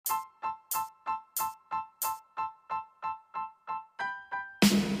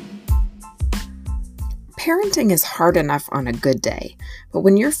Parenting is hard enough on a good day, but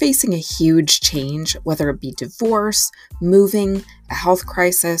when you're facing a huge change, whether it be divorce, moving, a health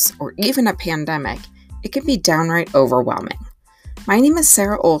crisis, or even a pandemic, it can be downright overwhelming. My name is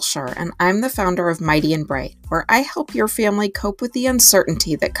Sarah Olsher, and I'm the founder of Mighty and Bright, where I help your family cope with the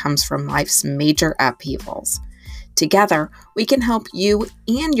uncertainty that comes from life's major upheavals. Together, we can help you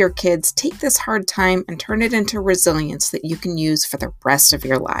and your kids take this hard time and turn it into resilience that you can use for the rest of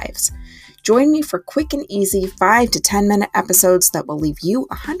your lives. Join me for quick and easy 5 to 10 minute episodes that will leave you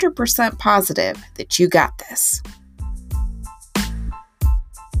 100% positive that you got this.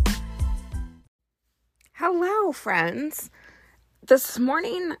 Hello, friends. This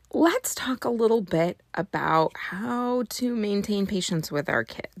morning, let's talk a little bit about how to maintain patience with our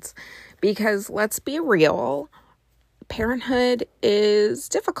kids. Because let's be real, parenthood is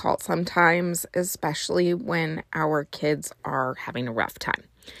difficult sometimes, especially when our kids are having a rough time.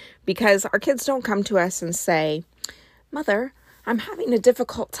 Because our kids don't come to us and say, "Mother, I'm having a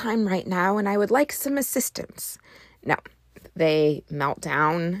difficult time right now and I would like some assistance." No, they melt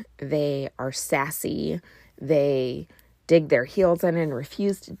down, they are sassy, they dig their heels in and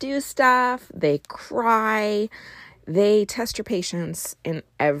refuse to do stuff, they cry, they test your patience in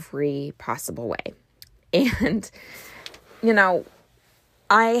every possible way. And,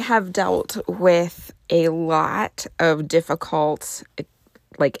 I have dealt with a lot of difficult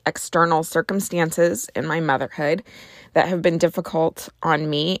external circumstances in my motherhood that have been difficult on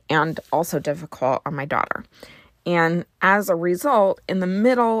me and also difficult on my daughter. And as a result, in the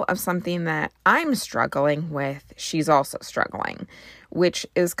middle of something that I'm struggling with, she's also struggling, which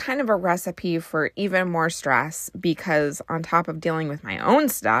is kind of a recipe for even more stress because on top of dealing with my own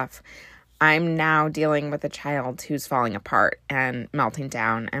stuff, I'm now dealing with a child who's falling apart and melting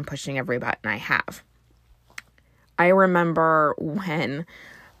down and pushing every button I have. I remember when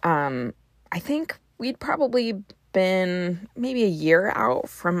I think we'd probably been maybe a year out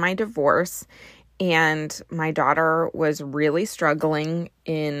from my divorce, and my daughter was really struggling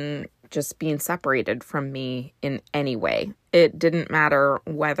in just being separated from me in any way. It didn't matter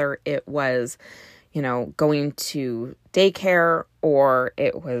whether it was, going to daycare or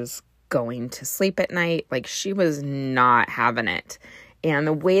it was going to sleep at night. She was not having it. And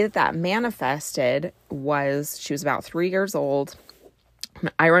the way that manifested was she was about 3 years old.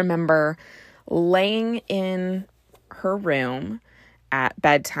 I remember laying in her room at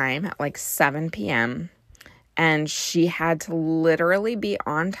bedtime at 7 p.m. and she had to literally be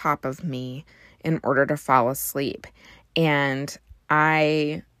on top of me in order to fall asleep. And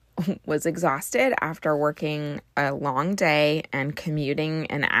I was exhausted after working a long day and commuting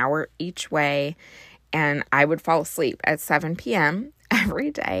an hour each way. And I would fall asleep at 7 p.m.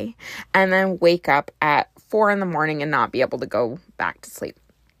 every day and then wake up at 4 in the morning and not be able to go back to sleep.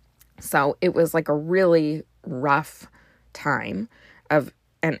 So it was a really rough time of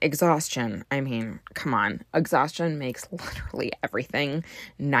an exhaustion. I mean, come on, exhaustion makes literally everything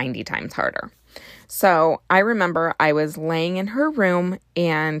 90 times harder. So I remember I was laying in her room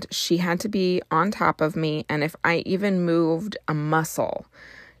and she had to be on top of me. And if I even moved a muscle,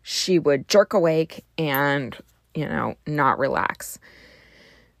 she would jerk awake and, not relax.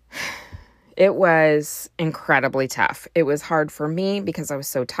 It was incredibly tough. It was hard for me because I was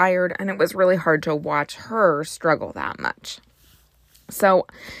so tired, and it was really hard to watch her struggle that much. So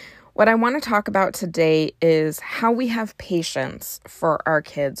what I want to talk about today is how we have patience for our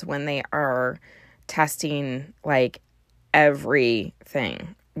kids when they are testing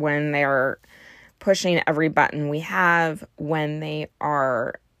everything, when they're pushing every button we have, when they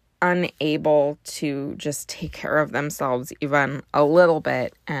are unable to just take care of themselves even a little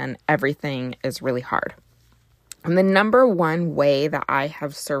bit and everything is really hard. And the number one way that I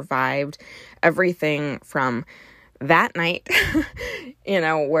have survived everything from that night,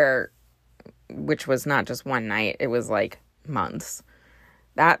 which was not just one night, it was months.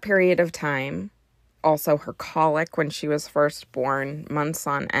 That period of time, also her colic when she was first born, months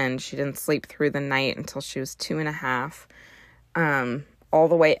on end. She didn't sleep through the night until she was 2.5. All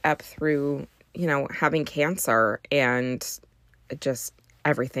the way up through, having cancer and just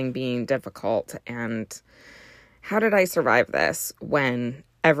everything being difficult. And how did I survive this when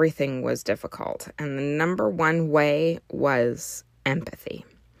everything was difficult? And the number one way was empathy.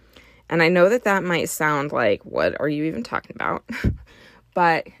 And I know that might sound like, what are you even talking about?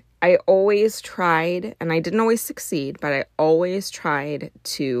 But I always tried, and I didn't always succeed, but I always tried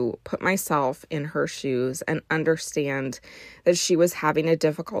to put myself in her shoes and understand that she was having a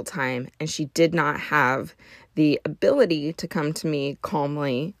difficult time and she did not have the ability to come to me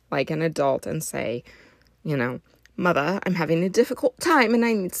calmly like an adult and say, "Mother, I'm having a difficult time and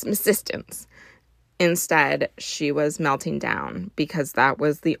I need some assistance." Instead, she was melting down because that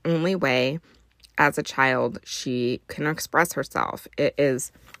was the only way as a child she can express herself. It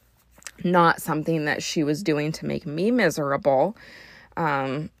is not something that she was doing to make me miserable.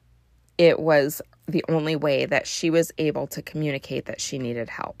 It was the only way that she was able to communicate that she needed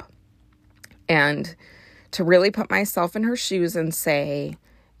help. And to really put myself in her shoes and say,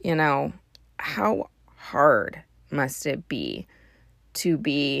 how hard must it be to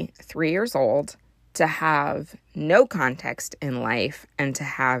be 3 years old, to have no context in life, and to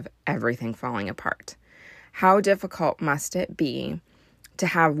have everything falling apart? How difficult must it be to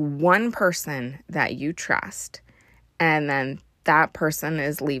have one person that you trust, and then that person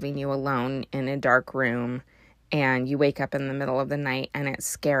is leaving you alone in a dark room, and you wake up in the middle of the night and it's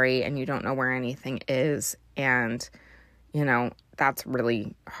scary and you don't know where anything is, and, that's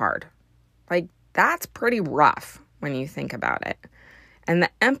really hard. Like, that's pretty rough when you think about it. And the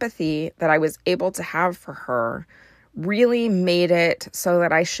empathy that I was able to have for her really made it so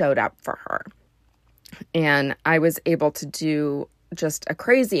that I showed up for her. And I was able to do just a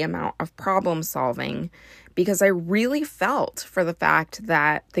crazy amount of problem solving because I really felt for the fact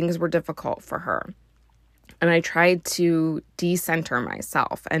that things were difficult for her. And I tried to decenter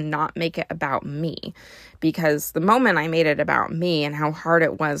myself and not make it about me, because the moment I made it about me and how hard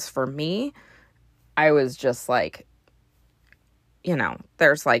it was for me, I was just like,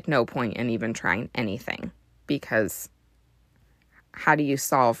 there's like no point in even trying anything, because how do you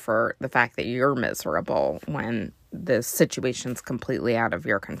solve for the fact that you're miserable when the situation's completely out of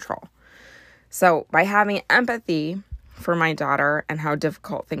your control? So by having empathy for my daughter and how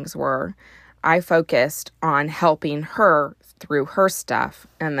difficult things were, I focused on helping her through her stuff,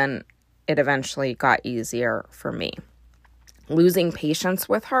 and then it eventually got easier for me. Losing patience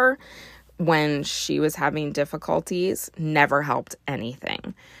with her when she was having difficulties never helped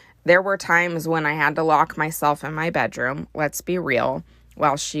anything. There were times when I had to lock myself in my bedroom, let's be real,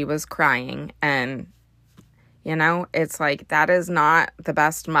 while she was crying. And, it's like, that is not the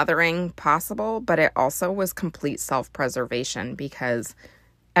best mothering possible, but it also was complete self-preservation, because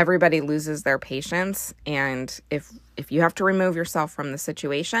everybody loses their patience. And if you have to remove yourself from the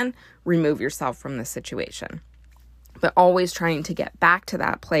situation, remove yourself from the situation. But always trying to get back to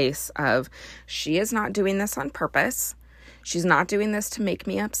that place of, she is not doing this on purpose. She's not doing this to make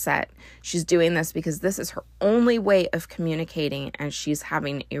me upset. She's doing this because this is her only way of communicating, and she's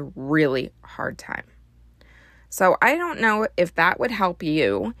having a really hard time. So I don't know if that would help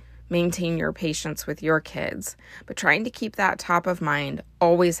you maintain your patience with your kids, but trying to keep that top of mind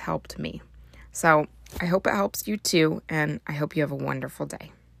always helped me. So I hope it helps you too, and I hope you have a wonderful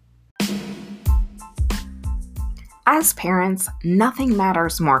day. As parents, nothing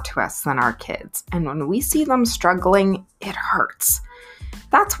matters more to us than our kids, and when we see them struggling, it hurts.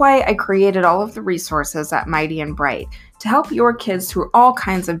 That's why I created all of the resources at Mighty and Bright to help your kids through all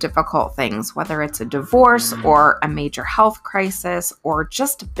kinds of difficult things, whether it's a divorce or a major health crisis or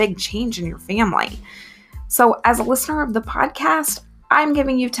just a big change in your family. So as a listener of the podcast, I'm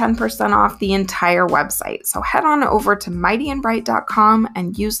giving you 10% off the entire website. So head on over to mightyandbright.com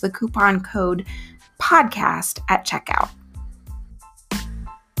and use the coupon code podcast at checkout.